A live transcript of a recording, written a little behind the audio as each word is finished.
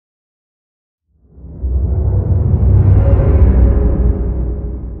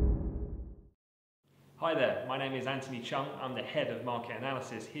my name is Anthony Cheung. I'm the head of market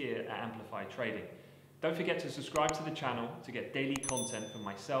analysis here at Amplify Trading. Don't forget to subscribe to the channel to get daily content from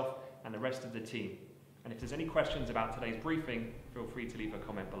myself and the rest of the team. And if there's any questions about today's briefing, feel free to leave a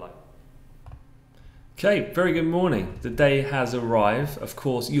comment below. Okay, very good morning. The day has arrived. Of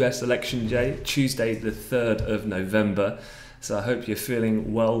course, US election day, Tuesday the 3rd of November. So I hope you're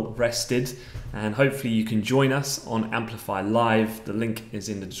feeling well rested and hopefully you can join us on Amplify Live. The link is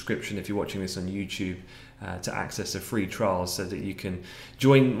in the description if you're watching this on YouTube to access a free trial so that you can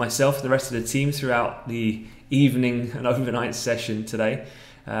join myself and the rest of the team throughout the evening and overnight session today.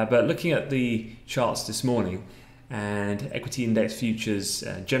 But looking at the charts this morning, and equity index futures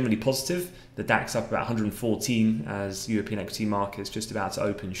generally positive. The DAX up about 114 as European equity markets just about to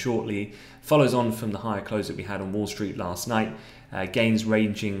open shortly. Follows on from the higher close that we had on Wall Street last night. Gains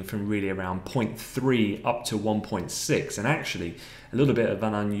ranging from really around 0.3 up to 1.6, and actually a little bit of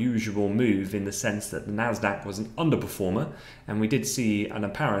an unusual move in the sense that the Nasdaq was an underperformer, and we did see an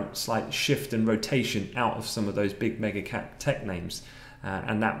apparent slight shift and rotation out of some of those big mega cap tech names.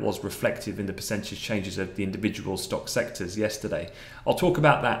 And that was reflective in the percentage changes of the individual stock sectors yesterday. I'll talk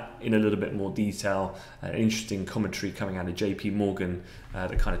about that in a little bit more detail. Interesting commentary coming out of JPMorgan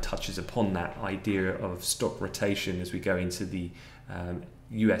that kind of touches upon that idea of stock rotation as we go into the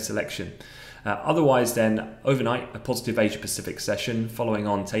US election. Otherwise then, overnight, a positive Asia Pacific session, following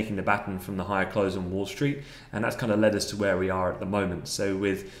on taking the baton from the higher close on Wall Street, and that's kind of led us to where we are at the moment. So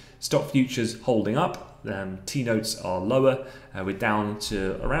with stock futures holding up, T-notes are lower, we're down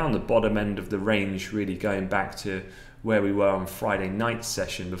to around the bottom end of the range, really going back to where we were on Friday night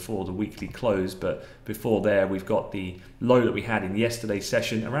session before the weekly close. But before there, we've got the low that we had in yesterday's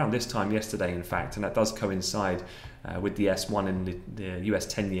session, around this time yesterday in fact, and that does coincide with the S1 and the US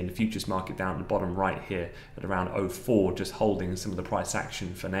 10-year in the futures market down at the bottom right here at around 0.4, just holding some of the price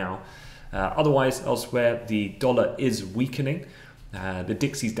action for now. Otherwise, elsewhere, the dollar is weakening. The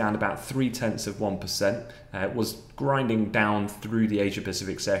Dixie's down about 0.3%. It was grinding down through the Asia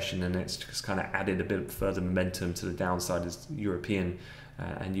Pacific session, and it's just kind of added a bit further momentum to the downside as European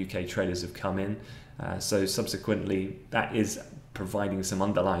and UK traders have come in. So subsequently, that is providing some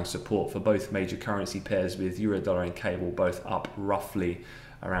underlying support for both major currency pairs, with euro, dollar and cable both up roughly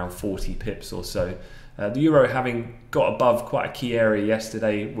around 40 pips or so. The euro having got above quite a key area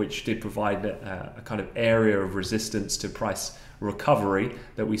yesterday, which did provide a kind of area of resistance to price recovery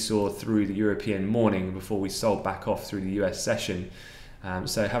that we saw through the European morning before we sold back off through the US session.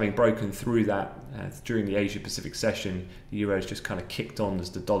 So having broken through that during the Asia Pacific session, the euro's just kind of kicked on as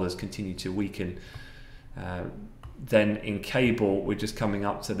the dollars continue to weaken. Then in cable, we're just coming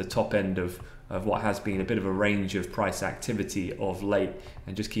up to the top end of what has been a bit of a range of price activity of late,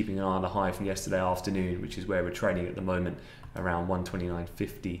 and just keeping an eye on the high from yesterday afternoon, which is where we're trading at the moment, around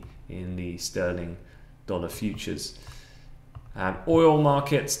 129.50 in the sterling dollar futures. Oil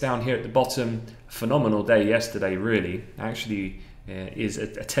markets down here at the bottom, phenomenal day yesterday really. Actually is a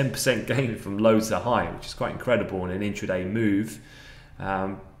 10% gain from low to high, which is quite incredible in an intraday move.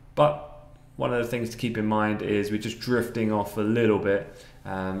 But one of the things to keep in mind is we're just drifting off a little bit.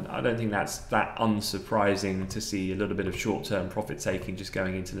 I don't think that's that unsurprising to see a little bit of short-term profit taking just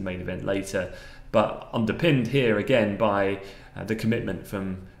going into the main event later, but underpinned here again by the commitment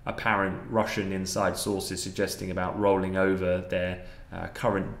from apparent Russian inside sources suggesting about rolling over their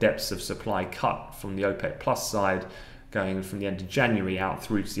current depths of supply cut from the OPEC plus side, going from the end of January out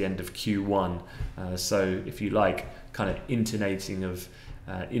through to the end of Q1. So if you like, kind of intonating of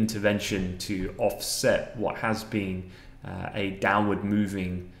intervention to offset what has been a downward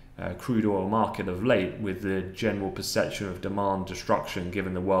moving crude oil market of late, with the general perception of demand destruction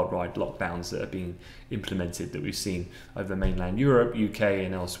given the worldwide lockdowns that are being implemented that we've seen over mainland Europe, UK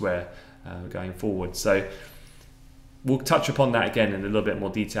and elsewhere going forward. So we'll touch upon that again in a little bit more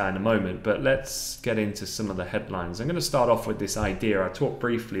detail in a moment, but let's get into some of the headlines. I'm going to start off with this idea. I talked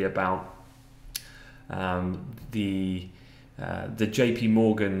briefly about the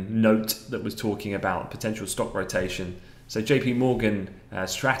JPMorgan note that was talking about potential stock rotation. So JPMorgan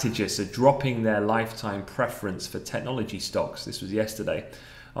strategists are dropping their lifetime preference for technology stocks. This was yesterday.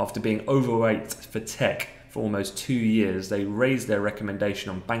 After being overweight for tech for almost 2 years, they raised their recommendation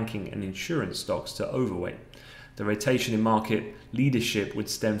on banking and insurance stocks to overweight. The rotation in market leadership would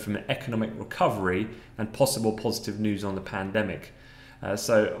stem from an economic recovery and possible positive news on the pandemic.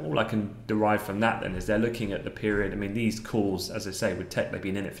 So all I can derive from that then is they're looking at the period. I mean, these calls, as I say, with tech, they've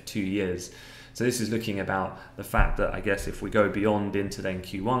been in it for 2 years. So this is looking about the fact that, I guess, if we go beyond into then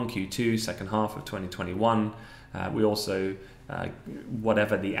Q1, Q2, second half of 2021, we also,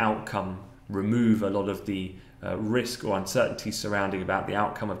 whatever the outcome, remove a lot of the risk or uncertainty surrounding about the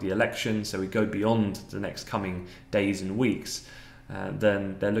outcome of the election, so we go beyond the next coming days and weeks,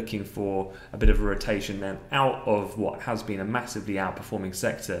 then they're looking for a bit of a rotation then out of what has been a massively outperforming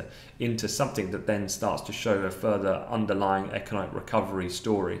sector into something that then starts to show a further underlying economic recovery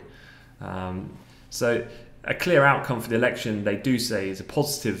story. So a clear outcome for the election, they do say, is a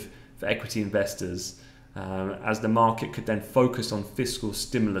positive for equity investors, as the market could then focus on fiscal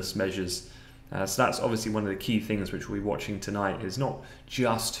stimulus measures. So that's obviously one of the key things which we'll be watching tonight, is not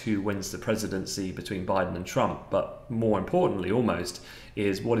just who wins the presidency between Biden and Trump, but more importantly almost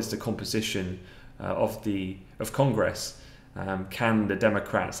is what is the composition of Congress. Can the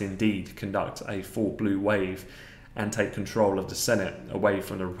Democrats indeed conduct a full blue wave and take control of the Senate away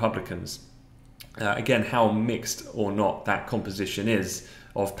from the Republicans? Again, how mixed or not that composition is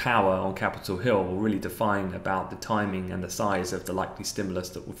of power on Capitol Hill will really define about the timing and the size of the likely stimulus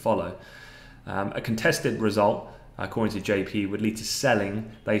that would follow. A contested result, according to JP, would lead to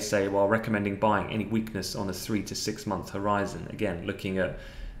selling, they say, while recommending buying any weakness on a 3 to 6 month horizon. Again, looking at,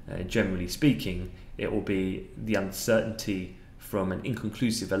 generally speaking, it will be the uncertainty from an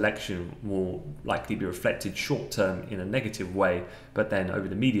inconclusive election will likely be reflected short term in a negative way, but then over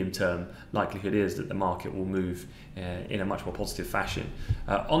the medium term, likelihood is that the market will move in a much more positive fashion.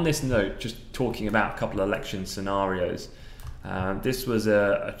 On this note, just talking about a couple of election scenarios, this was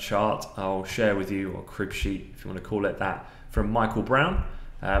a chart I'll share with you, or crib sheet if you want to call it that, from Michael Brown.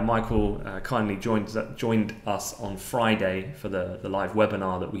 Michael kindly joined us on Friday for the live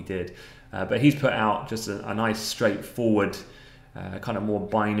webinar that we did, but he's put out just a nice straightforward kind of more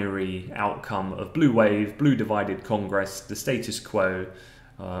binary outcome of blue wave, blue divided Congress, the status quo,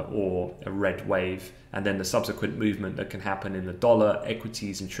 or a red wave, and then the subsequent movement that can happen in the dollar,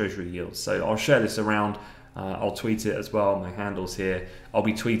 equities and treasury yields. So I'll share this around. I'll tweet it as well, my handle's here. I'll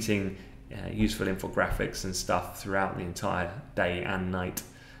be tweeting useful infographics and stuff throughout the entire day and night.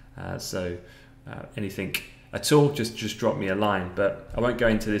 So anything at all, just drop me a line. But I won't go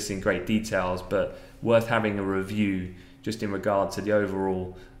into this in great details, but worth having a review just in regard to the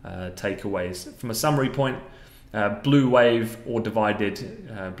overall takeaways. From a summary point, blue wave or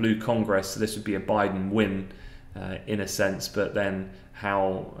divided blue Congress, so this would be a Biden win in a sense, but then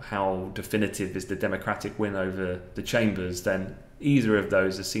how definitive is the Democratic win over the chambers? Then either of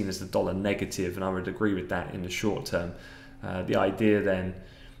those are seen as the dollar negative, and I would agree with that in the short term. The idea then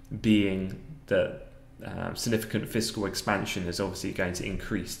being that significant fiscal expansion is obviously going to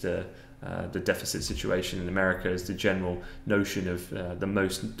increase the deficit situation in America, as the general notion of the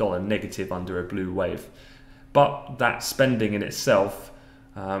most dollar negative under a blue wave. But that spending in itself,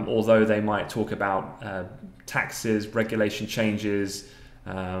 although they might talk about taxes, regulation changes,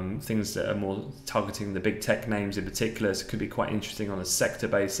 things that are more targeting the big tech names in particular, so it could be quite interesting on a sector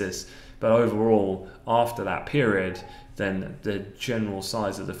basis. But overall, after that period, then the general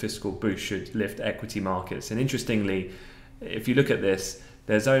size of the fiscal boost should lift equity markets. And interestingly, if you look at this,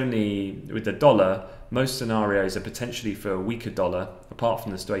 there's only, with the dollar, most scenarios are potentially for a weaker dollar, apart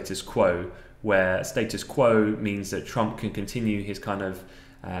from the status quo, where status quo means that Trump can continue his kind of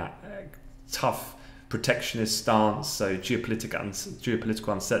tough protectionist stance, so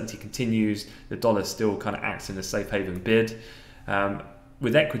geopolitical uncertainty continues, the dollar still kind of acts in a safe haven bid.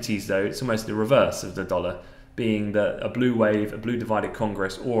 With equities though, it's almost the reverse of the dollar, being that a blue wave, a blue divided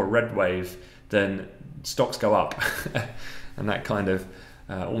Congress, or a red wave, then stocks go up. And that kind of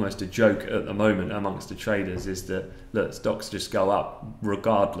almost a joke at the moment amongst the traders is that, look, stocks just go up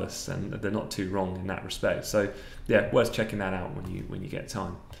regardless, and they're not too wrong in that respect. So yeah, worth checking that out when you get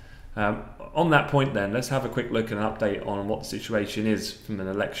time. On that point then, let's have a quick look and an update on what the situation is from an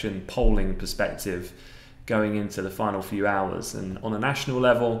election polling perspective going into the final few hours. And on a national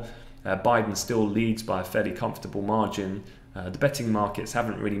level, Biden still leads by a fairly comfortable margin. The betting markets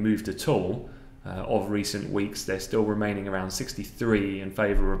haven't really moved at all of recent weeks. They're still remaining around 63 in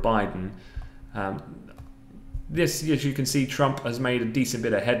favour of Biden. This, as you can see, Trump has made a decent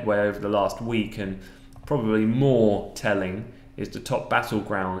bit of headway over the last week, and probably more telling is the top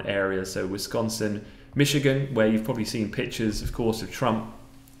battleground areas, so Wisconsin, Michigan, where you've probably seen pictures, of course, of Trump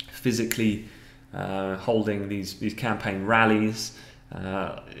physically holding these campaign rallies.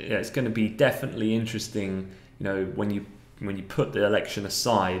 Yeah, it's going to be definitely interesting, you know, when you put the election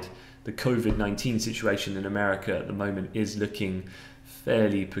aside. The COVID-19 situation in America at the moment is looking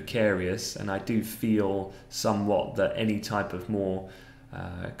fairly precarious, and I do feel somewhat that any type of more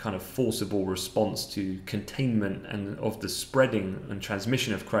kind of forcible response to containment and of the spreading and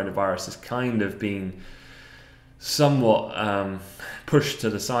transmission of coronavirus has kind of been somewhat pushed to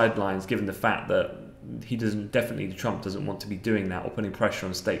the sidelines, given the fact that Trump doesn't want to be doing that or putting pressure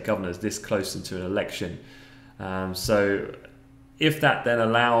on state governors this close into an election. So if that then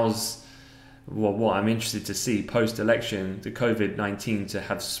allows, well, what I'm interested to see post-election, the COVID-19 to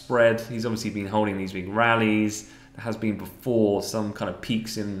have spread. He's obviously been holding these big rallies. There has been before some kind of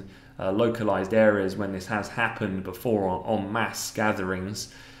peaks in localized areas when this has happened before on mass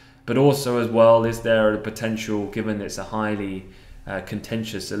gatherings. But also as well, is there a potential, given it's a highly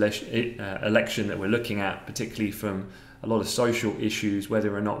contentious election that we're looking at, particularly from a lot of social issues,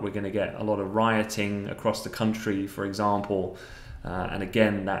 whether or not we're going to get a lot of rioting across the country, for example. And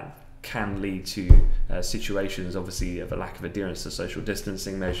again, that can lead to situations, obviously, of a lack of adherence to social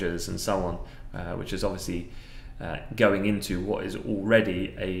distancing measures and so on, which is obviously going into what is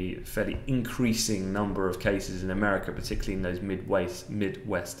already a fairly increasing number of cases in America, particularly in those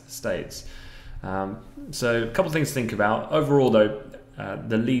Midwest states. So a couple of things to think about. Overall, though,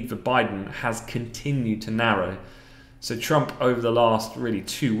 the lead for Biden has continued to narrow. So Trump, over the last really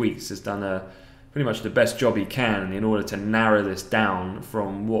 2 weeks, has done pretty much the best job he can in order to narrow this down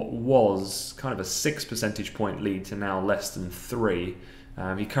from what was kind of a 6 percentage point lead to now less than 3.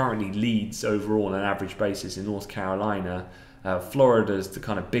 He currently leads overall on an average basis in North Carolina. Florida's the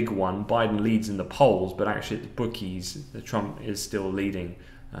kind of big one. Biden leads in the polls, but actually at the bookies, Trump is still leading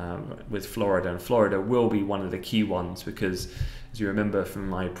with Florida. And Florida will be one of the key ones because, as you remember from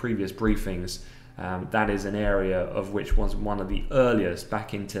my previous briefings, that is an area of which was one of the earliest,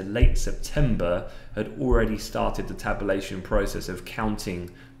 back into late September, had already started the tabulation process of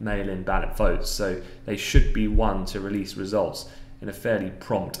counting mail-in ballot votes. So they should be one to release results in a fairly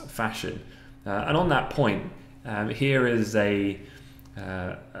prompt fashion. And on that point, here is a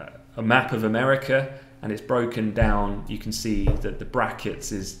map of America, and it's broken down. You can see that the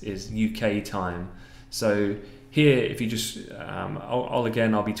brackets is UK time. So here, if you just, I'll be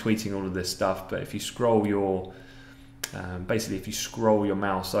tweeting all of this stuff, but if you scroll your, basically if you scroll your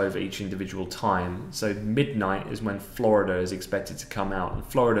mouse over each individual time, so midnight is when Florida is expected to come out, and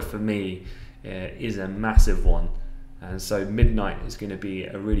Florida for me is a massive one. And so midnight is going to be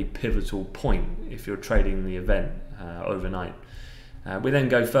a really pivotal point if you're trading the event overnight. We then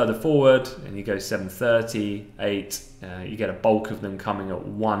go further forward and you go 7:30, 8, you get a bulk of them coming at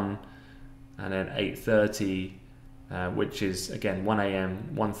 1, and then 8:30, which is again 1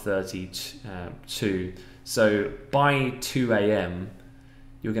 a.m, 1:30, 2. So by 2 a.m,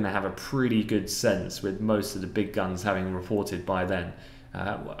 you're going to have a pretty good sense with most of the big guns having reported by then.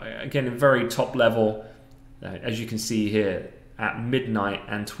 Again, a very top level. As you can see here, at midnight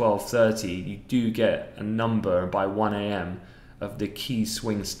and 12:30, you do get a number by 1 a.m. of the key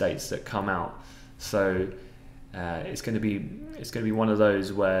swing states that come out. So it's going to be one of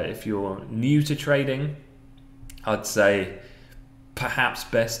those where if you're new to trading, I'd say perhaps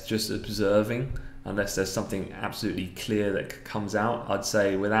best just observing, unless there's something absolutely clear that comes out. I'd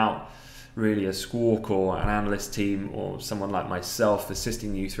say without really a squawk or an analyst team or someone like myself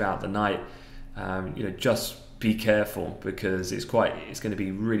assisting you throughout the night. Just be careful, because it's going to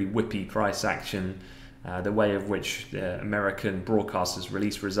be really whippy price action. The way of which the American broadcasters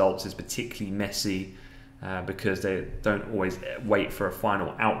release results is particularly messy because they don't always wait for a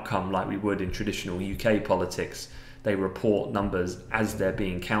final outcome like we would in traditional UK politics. They report numbers as they're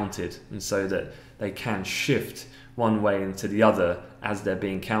being counted, and so that they can shift one way into the other as they're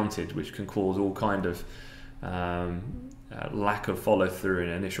being counted, which can cause all kind of lack of follow through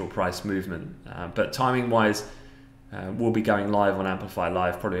and initial price movement. But timing wise, we'll be going live on Amplify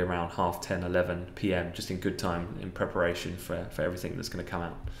Live probably around 10:30, 11 p.m, just in good time in preparation for everything that's going to come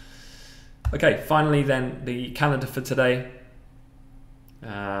out. Okay, finally then, the calendar for today.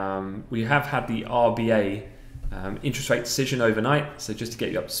 We have had the RBA interest rate decision overnight, so just to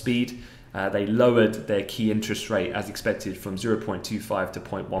get you up to speed, they lowered their key interest rate as expected from 0.25 to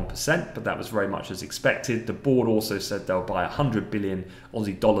 0.1%, but that was very much as expected. The board also said they'll buy 100 billion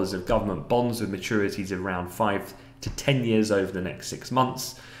Aussie dollars of government bonds with maturities of around 5 to 10 years over the next 6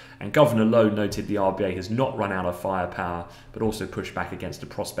 months. And Governor Lowe noted the RBA has not run out of firepower, but also pushed back against the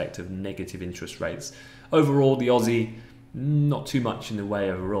prospect of negative interest rates. Overall, the Aussie, not too much in the way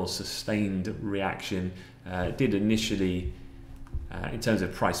of a real sustained reaction. It did initially, in terms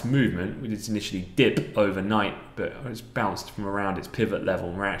of price movement, we did initially dip overnight, but it's bounced from around its pivot level,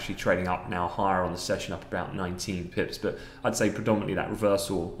 and we're actually trading up now higher on the session, up about 19 pips. But I'd say predominantly that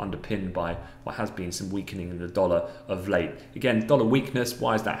reversal underpinned by what has been some weakening in the dollar of late. Again, dollar weakness,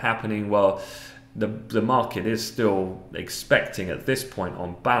 why is that happening? Well, the market is still expecting at this point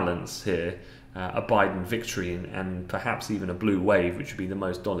on balance here a Biden victory and perhaps even a blue wave, which would be the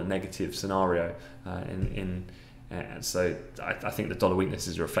most dollar negative scenario in And so I think the dollar weakness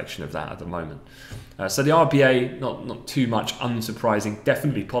is a reflection of that at the moment. So the RBA, not too much unsurprising,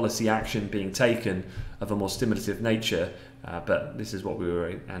 definitely policy action being taken of a more stimulative nature, but this is what we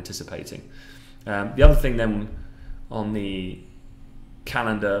were anticipating. The other thing then on the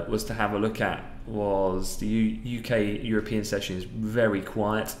calendar was to have a look at was the UK European session is very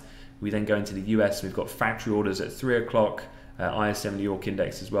quiet. We then go into the US, we've got factory orders at 3 o'clock, ISM New York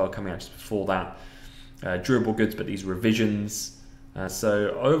index as well coming out just before that. Durable goods, but these revisions.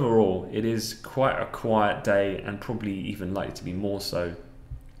 So overall, it is quite a quiet day, and probably even likely to be more so,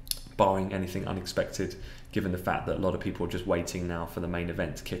 barring anything unexpected, given the fact that a lot of people are just waiting now for the main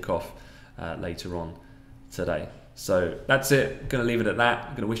event to kick off later on today. So that's it. I'm going to leave it at that.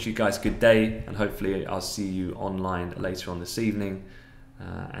 I'm going to wish you guys a good day, and hopefully I'll see you online later on this evening.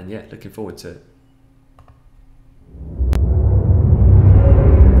 And yeah, looking forward to it.